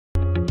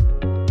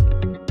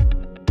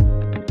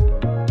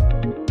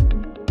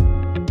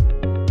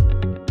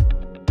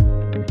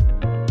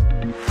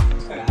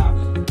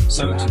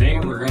So today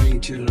we're going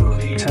to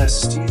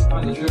test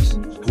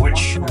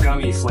which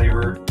gummy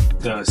flavor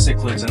the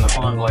cichlids in the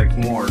pond like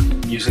more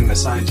using the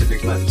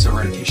scientific method. So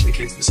we're going to teach the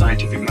kids the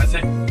scientific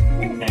method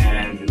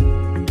and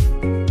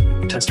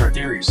test our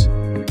theories.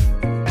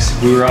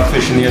 We were out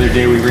fishing the other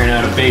day, we ran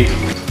out of bait.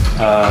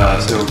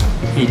 So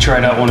he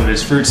tried out one of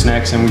his fruit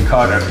snacks and we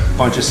caught a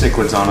bunch of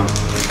cichlids on him.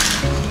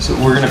 So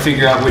we're going to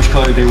figure out which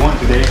color they want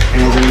today,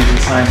 and we're going to use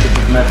the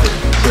scientific method.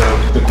 So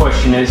the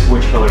question is,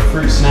 which color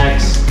fruit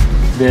snacks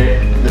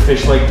that the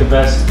fish like the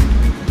best?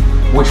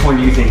 Which one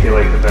do you think they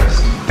like the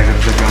best? Out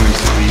of the gummies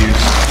that we use,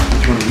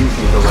 which one do you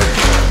think they'll like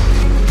the best?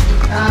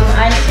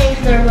 I think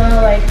they're going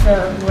to like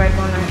the red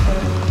one, I think.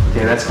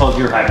 Okay, that's called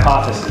your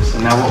hypothesis.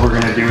 And now what we're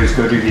going to do is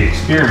go do the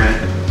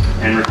experiment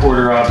and record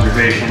our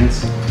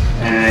observations,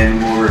 and then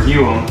we'll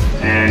review them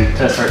and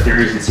test our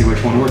theories and see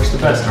which one works the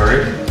best, all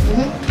right?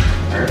 Mm-hmm.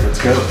 All right, let's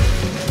go.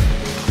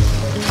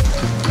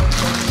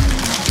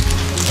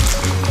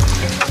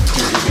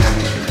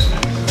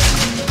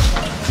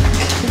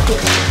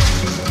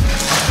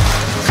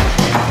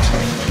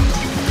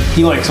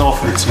 He likes all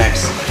fruit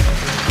snacks.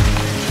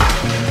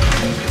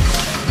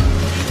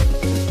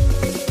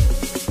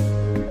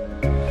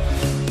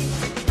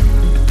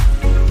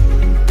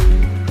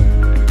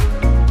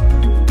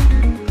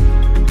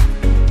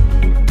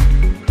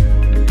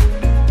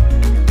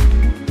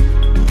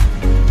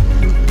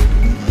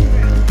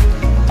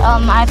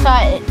 I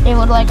thought it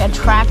would like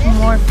attract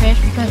more fish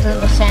because of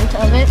the scent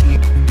of it.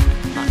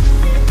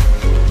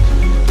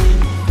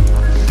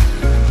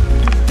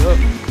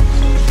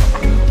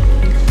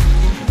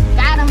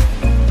 Got him.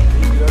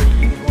 You already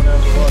eaten one out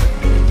of the water.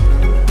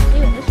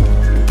 Dude, this one.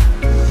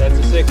 That's a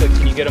cichlid.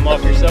 Can you get him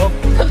off yourself?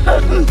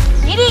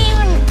 He didn't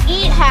even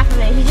eat half of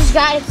it. He just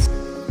got it.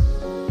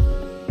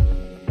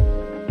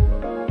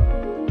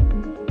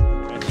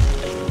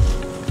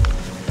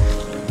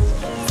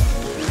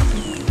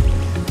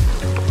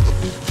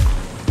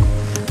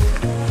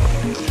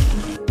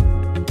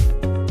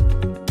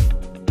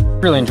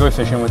 Really enjoy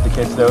fishing with the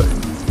kids though.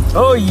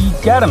 Oh, you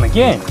got him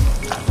again.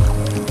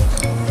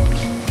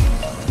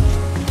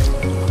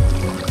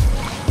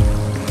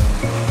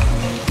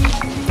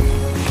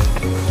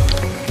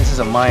 This is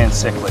a Mayan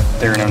cichlid.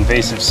 They're an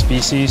invasive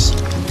species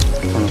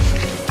from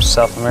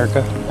South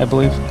America, I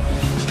believe.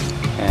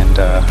 And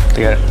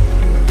they got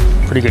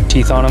pretty good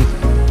teeth on them.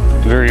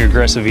 Very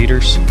aggressive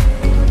eaters.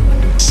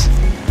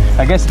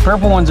 I guess the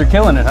purple ones are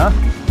killing it, huh?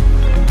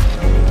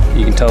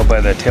 You can tell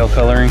by the tail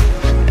coloring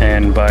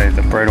and by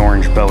the bright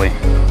orange belly.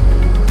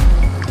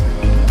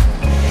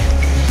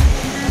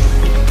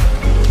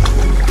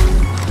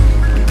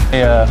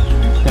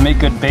 They make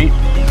good bait.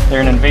 They're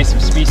an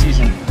invasive species,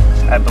 and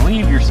I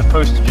believe you're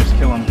supposed to just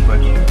kill them, but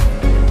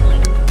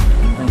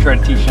I'm gonna try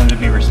to teach them to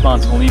be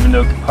responsible, even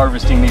though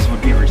harvesting these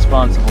would be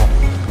responsible.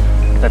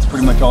 That's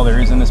pretty much all there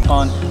is in this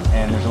pond,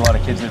 and there's a lot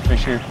of kids that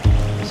fish here.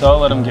 So I'll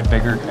let them get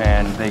bigger,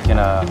 and they can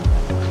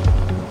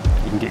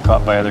get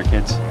caught by other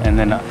kids, and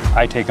then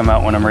I take them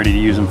out when I'm ready to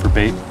use them for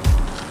bait.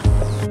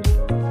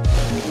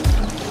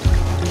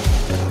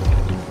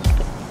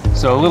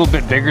 So a little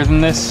bit bigger than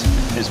this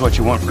is what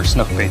you want for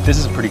snook bait. This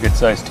is a pretty good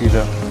size too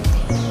though.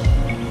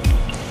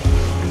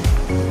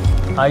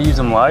 I use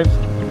them live,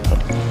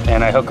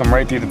 and I hook them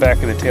right through the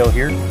back of the tail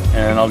here,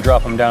 and I'll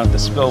drop them down at the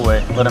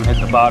spillway, let them hit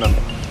the bottom,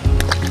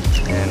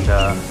 and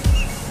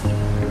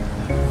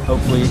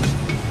hopefully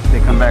they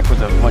come back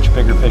with a much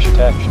bigger fish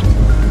attached.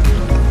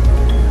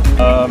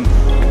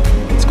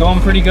 It's going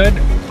pretty good.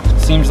 It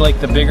seems like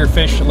the bigger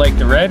fish like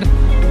the red,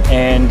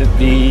 and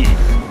the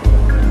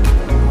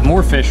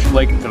more fish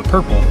like the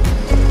purple.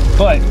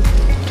 But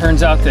it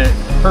turns out that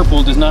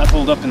purple does not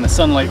hold up in the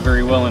sunlight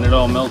very well, and it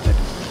all melted.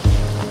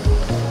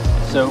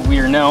 So we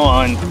are now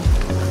on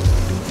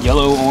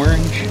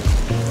yellow-orange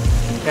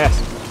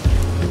cast.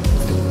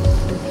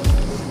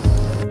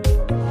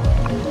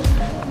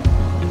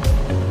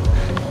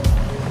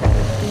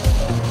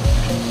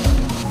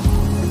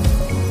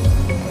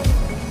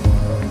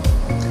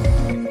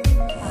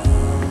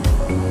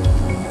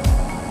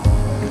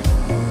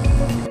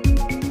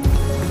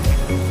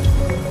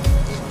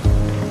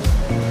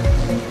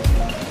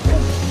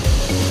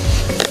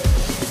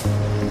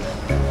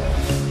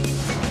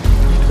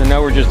 Now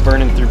we're just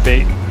burning through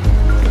bait.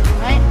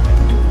 Right?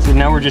 So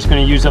now we're just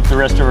going to use up the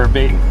rest of our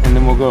bait, and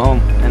then we'll go home,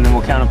 and then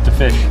we'll count up the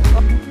fish.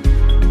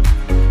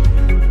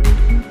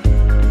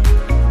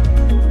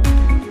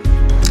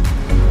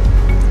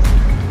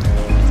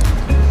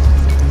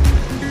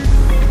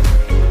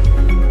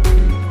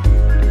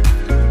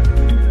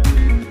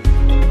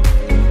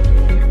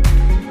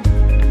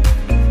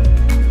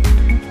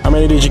 How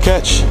many did you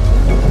catch?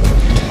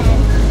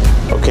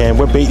 Okay, and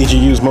what bait did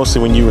you use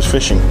mostly when you was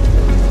fishing?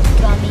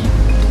 Gummy.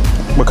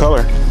 What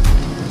color?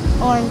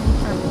 Orange and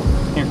purple.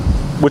 Here.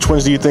 Which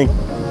ones do you think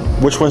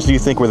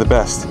were the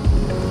best? I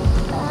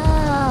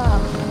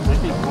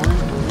think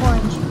orange.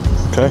 Orange.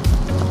 Okay.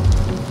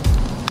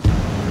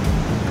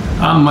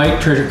 I'm Mike,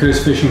 Treasure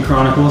Coast Fishing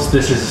Chronicles.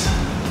 This is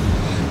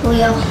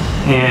Leo.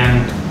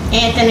 and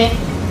Anthony.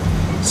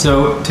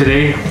 So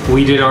today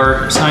we did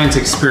our science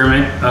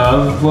experiment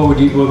of what would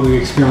we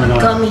experiment on?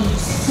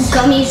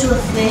 Gummies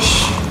with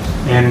fish.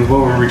 And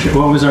what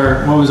was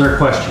our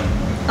question?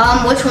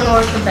 Which one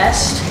worked the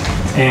best?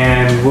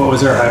 And what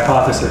was our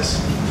hypothesis?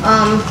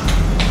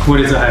 What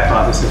is a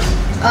hypothesis?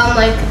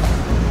 Like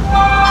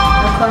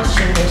a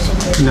question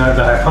basically. No,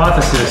 the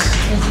hypothesis.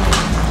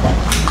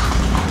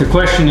 The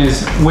question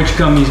is which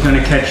gummy is going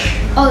to catch.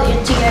 Oh,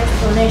 it's your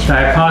explanation. The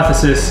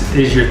hypothesis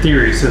is your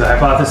theory. So the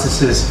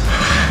hypothesis is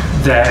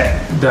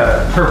that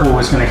the purple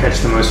was going to catch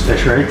the most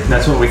fish, right?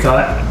 That's what we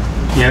thought.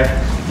 Yeah.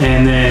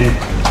 And then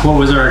what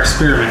was our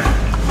experiment?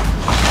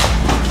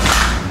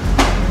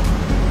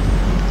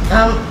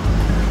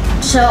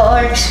 So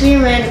our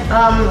experiment,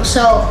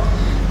 so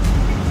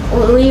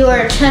we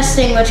were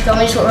testing which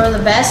gummies were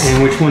the best.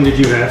 And which one did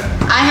you have?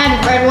 I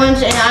had red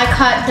ones and I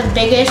caught the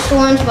biggest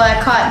ones, but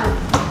I caught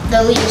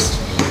the least.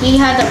 He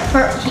had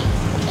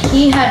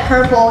he had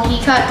purple,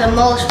 he caught the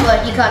most,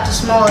 but he caught the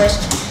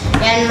smallest.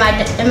 And my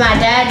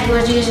dad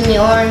was using the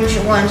orange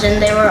ones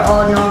and they were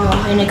all normal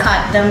and he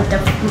caught them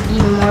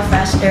even more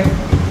faster.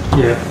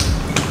 Yeah.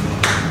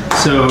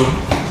 So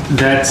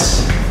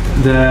that's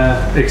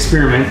the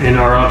experiment and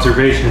our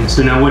observation.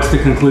 So now what's the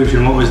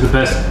conclusion? What was the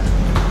best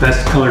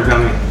color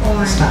gummy?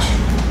 Orange.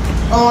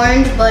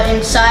 Orange, but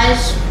in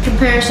size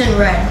comparison,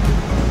 red.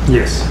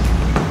 Yes.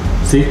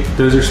 See,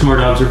 those are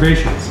smart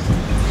observations.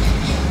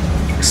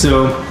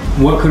 So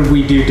what could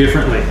we do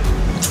differently?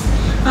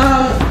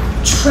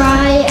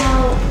 Try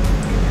out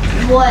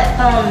what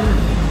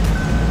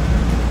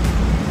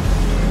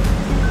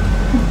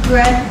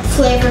bread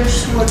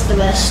flavors work the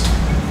best,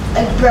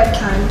 like bread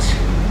kinds.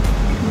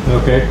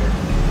 Okay,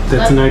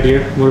 that's an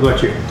idea. What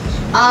about you?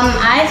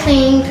 I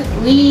think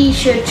we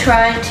should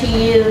try to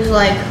use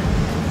like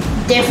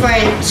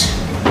different,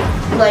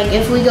 like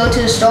if we go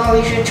to the store,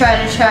 we should try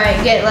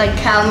to get like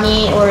cow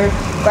meat or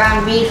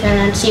ground beef and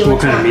then see What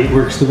which kind one. of meat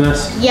works the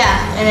best?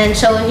 Yeah, and then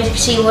so we can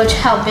see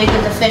how big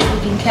of the fish we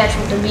can catch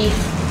with the beef.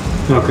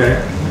 Okay.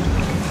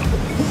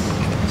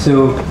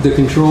 So the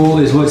control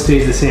is what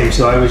stays the same.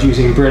 So I was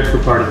using bread for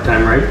part of the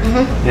time, right?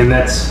 Mm-hmm. And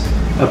that's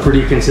a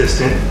pretty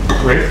consistent,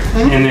 right?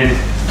 Mm-hmm. And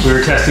then we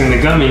were testing the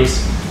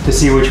gummies to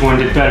see which one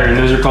did better, and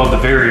those are called the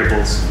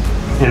variables.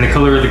 And the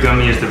color of the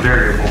gummy is the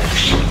variable.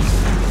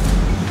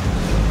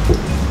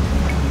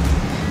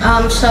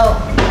 So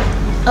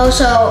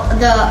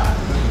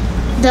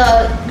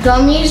the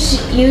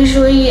gummies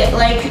usually,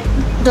 like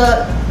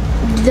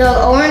the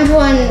orange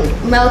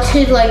one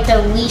melted like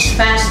the least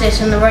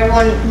fastest and the red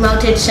one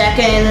melted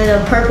second and then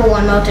the purple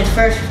one melted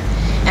first.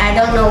 And I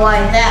don't know why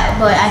that,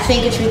 but I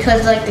think it's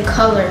because like the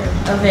color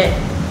of it.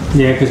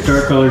 Yeah, because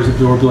dark colors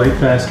absorb light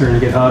faster and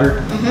get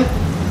hotter.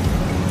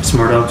 Mm-hmm.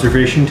 Smart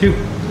observation too.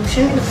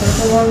 Shouldn't the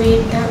purple one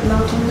be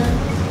melting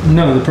then?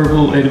 No, the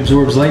purple, it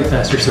absorbs light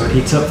faster, so it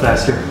heats up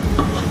faster.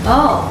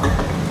 Oh.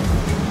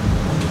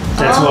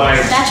 That's why.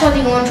 That's why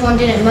the orange one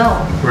didn't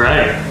melt.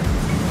 Right.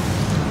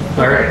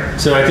 All right.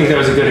 So I think that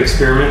was a good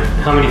experiment.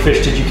 How many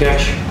fish did you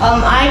catch?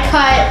 I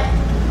caught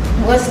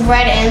with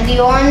red and the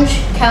orange.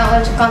 Count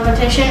as a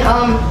competition.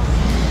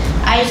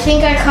 I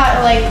think I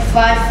caught like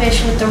 5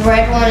 fish with the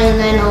red one and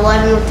then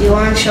 11 with the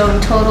orange. So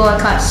in total, I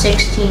caught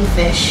 16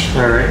 fish.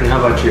 All right. And how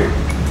about you?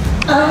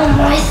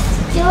 I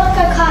feel like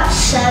I caught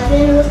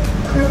 7 with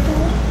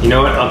purple. You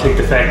know what? I'll take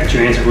the fact that you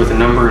answered with a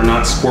number and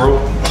not squirrel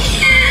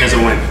as a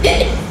win.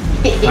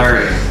 All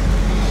right.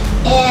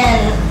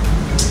 And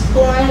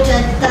orange,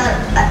 I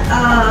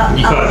thought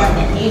You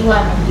caught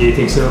 11. You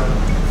think so?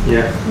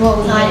 Yeah.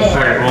 Well, I did. All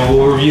right. Well,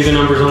 we'll review the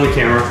numbers on the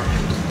camera.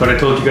 But I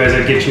told you guys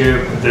I'd get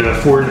you the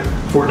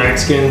Fortnite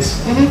skins.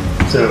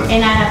 Mm-hmm. So.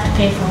 And I'd have to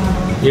pay for one of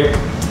them. Yep.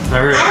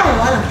 All right. I don't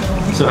want to pay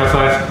one. So high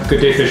five.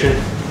 Good day fishing.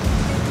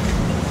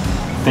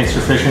 Thanks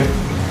for fishing.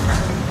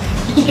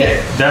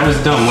 Yeah, that was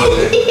dumb,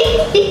 wasn't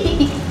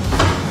it?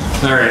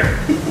 All right.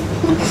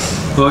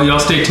 Well, y'all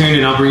stay tuned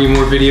and I'll bring you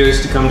more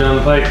videos to come down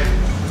the pipe.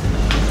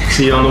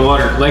 See you on the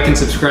water. Like and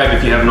subscribe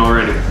if you haven't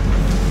already.